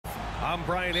I'm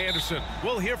Brian Anderson.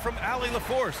 We'll hear from Allie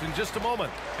LaForce in just a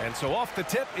moment. And so off the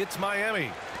tip, it's Miami.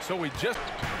 So we just...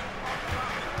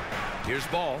 Here's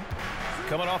Ball.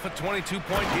 Coming off a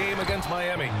 22-point game against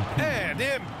Miami. And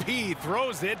MP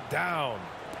throws it down.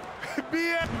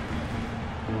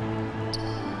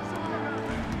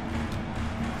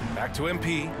 Back to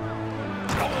MP.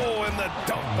 Oh, and the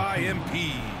dunk by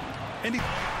MP. And he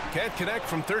can't connect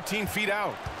from 13 feet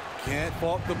out. Can't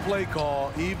fault the play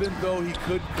call. Even though he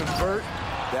couldn't convert,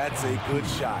 that's a good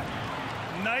shot.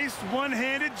 Nice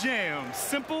one-handed jam.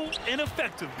 Simple and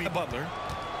effective. Butler.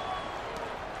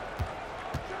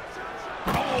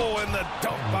 Oh, and the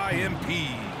dunk by MP.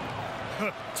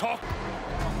 Talk.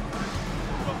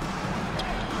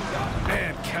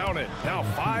 And count it. Now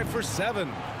 5 for 7.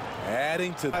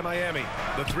 Adding to By Miami.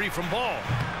 The three from Ball.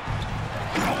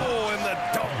 Oh, and the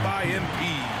dunk by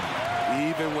MP.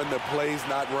 Even when the play's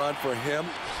not run for him,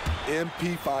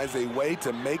 MP finds a way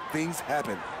to make things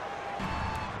happen.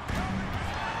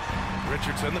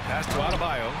 Richardson, the pass to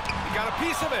Adebayo. He got a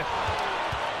piece of it.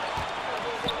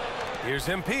 Here's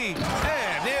MP.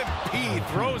 And MP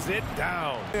throws it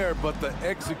down. There, but the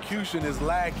execution is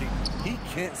lacking. He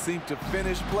can't seem to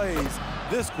finish plays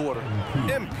this quarter.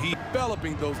 MP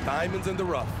Developing those diamonds in the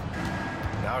rough.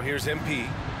 Now here's MP.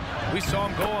 We saw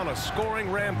him go on a scoring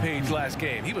rampage last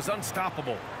game. He was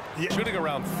unstoppable. Shooting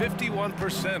around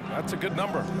 51%. That's a good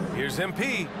number. Here's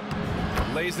MP.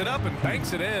 Lays it up and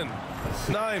banks it in.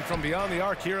 9 from beyond the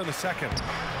arc here in the second.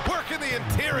 Work in the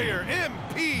interior.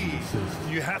 MP.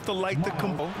 You have to like the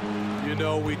combo. You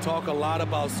know, we talk a lot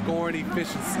about scoring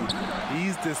efficiency.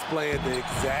 He's displaying the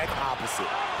exact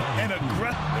opposite. And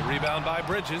aggressive. The rebound by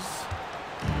Bridges.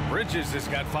 Bridges has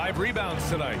got 5 rebounds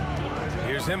tonight.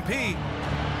 Here's MP.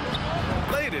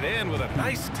 Laid it in with a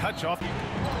nice touch off.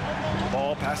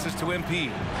 Ball passes to MP.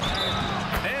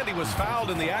 And he was fouled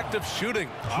in the act of shooting.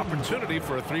 Opportunity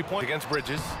for a 3-point against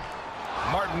Bridges.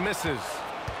 Martin misses.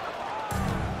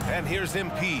 And here's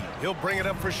MP. He'll bring it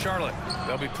up for Charlotte.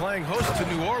 They'll be playing host to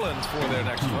New Orleans for their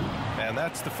next one. And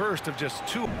that's the first of just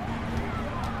 2.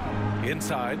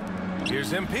 Inside.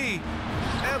 Here's MP.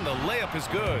 And the layup is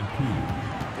good.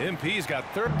 MP's got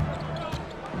 3rd.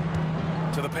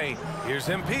 To the paint. Here's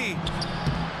MP.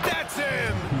 That's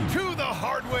in! To the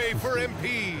hard way for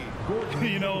MP.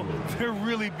 You know, they're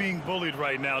really being bullied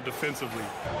right now defensively.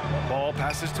 Ball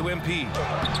passes to MP.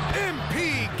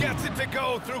 MP gets it to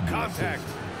go through contact.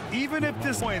 Even if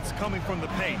this point's coming from the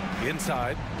paint.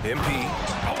 Inside. MP.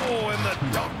 Oh, and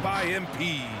the dunk by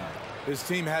MP. His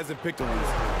team hasn't picked a week.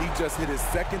 He just hit his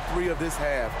 2nd 3 of this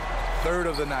half, 3rd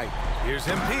of the night. Here's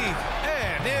MP.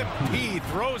 And MP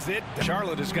throws it.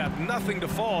 Charlotte has got nothing to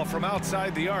fall from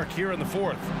outside the arc here in the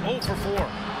 4th. 0 for 4.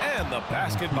 And the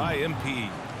basket by MP.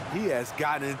 He has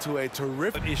gotten into a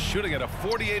terrific... He's shooting at a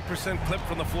 48% clip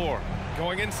from the floor.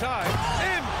 Going inside.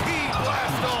 MP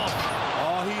blast off.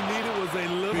 All he needed was a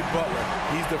little... Butler.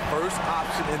 He's the first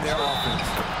option in their offense.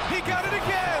 He got it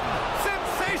again.